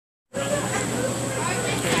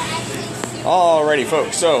Alrighty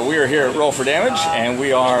folks, so we are here at Roll for Damage and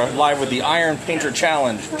we are live with the Iron Painter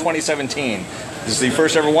Challenge 2017. This is the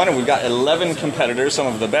first ever one and we've got 11 competitors, some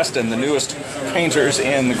of the best and the newest painters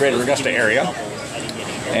in the greater Augusta area.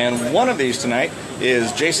 And one of these tonight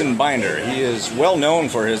is Jason Binder. He is well known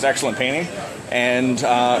for his excellent painting and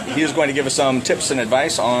he is going to give us some tips and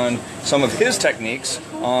advice on some of his techniques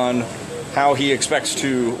on how he expects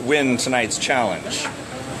to win tonight's challenge.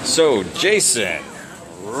 So Jason,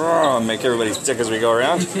 make everybody sick as we go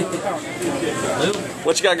around.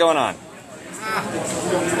 What you got going on?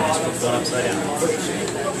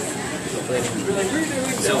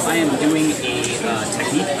 So I am doing a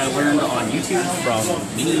technique I learned on YouTube from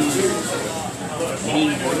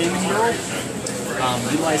Mini Gordon Girl,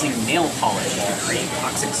 utilizing nail polish to create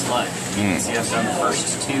toxic sludge. See, I've done the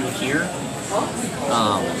first two here.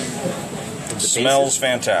 Smells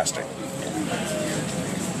fantastic.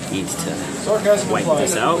 Needs to wipe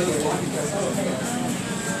this out.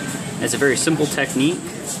 It's a very simple technique.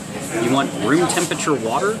 You want room temperature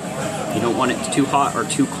water. You don't want it too hot or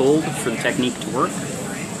too cold for the technique to work.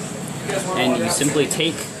 And you simply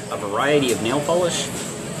take a variety of nail polish.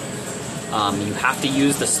 You have to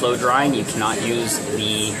use the slow drying. You cannot use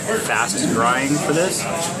the fast drying for this.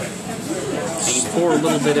 And you pour a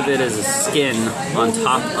little bit of it as a skin on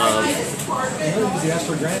top of...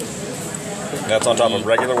 That's on top of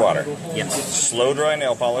regular water. Yes. Slow dry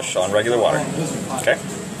nail polish on regular water. Okay.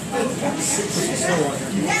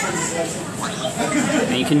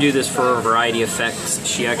 And you can do this for a variety of effects.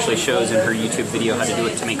 She actually shows in her YouTube video how to do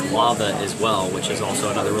it to make lava as well, which is also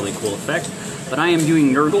another really cool effect. But I am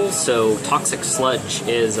doing Nurgle, so toxic sludge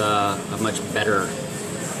is a much better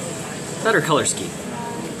color scheme.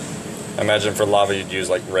 I imagine for lava you'd use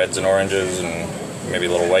like reds and oranges and maybe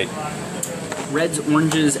a little white. Reds,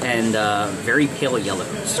 oranges, and very pale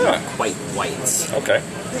yellows, not quite whites. Okay.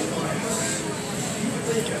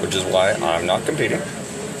 Which is why I'm not competing.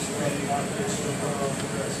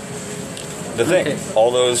 The thing,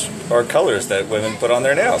 all those are colors that women put on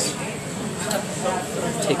their nails.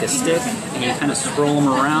 Take a stick and you kind of swirl them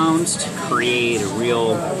around to create a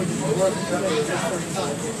real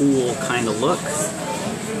cool kind of look.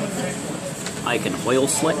 Like an oil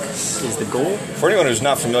slick is the goal. For anyone who's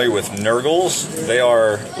not familiar with Nurgles, they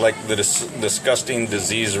are like the disgusting,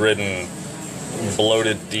 disease-ridden,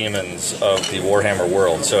 bloated demons of the Warhammer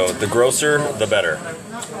world. So the grosser, the better.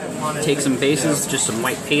 Take some bases, just some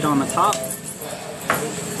white paint on the top,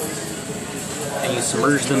 and you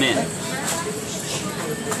submerge them in.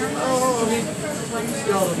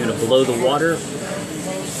 You're going to blow the water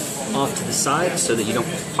off to the side so that you don't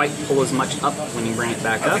quite pull as much up when you bring it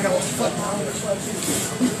back up.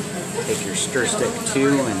 Take your stir stick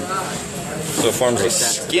too and... So it forms a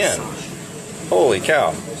skin. Holy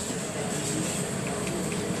cow.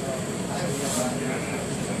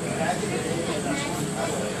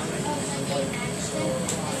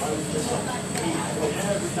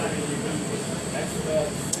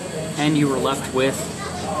 And you were left with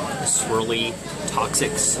a swirly,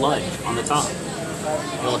 toxic sludge on the top.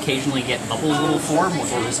 You'll occasionally get bubbles will form,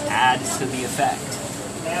 which will just add to the effect.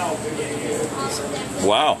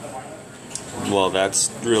 Wow. Well,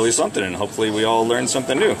 that's really something, and hopefully we all learned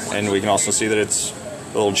something new. And we can also see that it's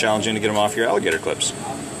a little challenging to get them off your alligator clips.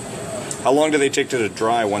 How long do they take to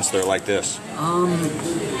dry once they're like this?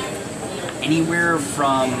 Anywhere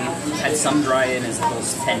from, had some dry in as little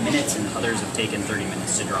as 10 minutes, and others have taken 30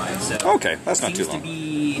 minutes to dry. So okay, that's not too long. It seems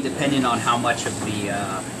to be dependent on how much of the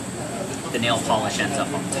nail polish ends up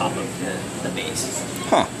on top of the base.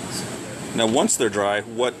 Huh. Now, once they're dry,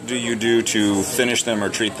 what do you do to finish them or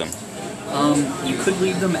treat them? You could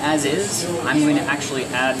leave them as is. I'm going to actually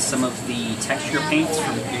add some of the texture paints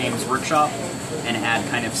from Games Workshop and add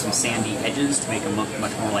kind of some sandy edges to make them look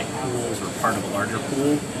much more like pools or part of a larger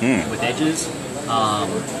pool with edges.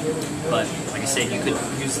 But like I said, you could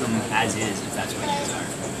use them as is if that's what you desire.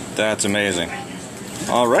 That's amazing.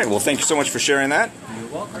 All right, well, thank you so much for sharing that. You're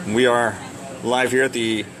welcome. We are live here at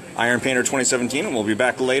the Iron Painter 2017, and we'll be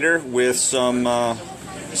back later with some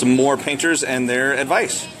more painters and their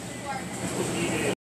advice.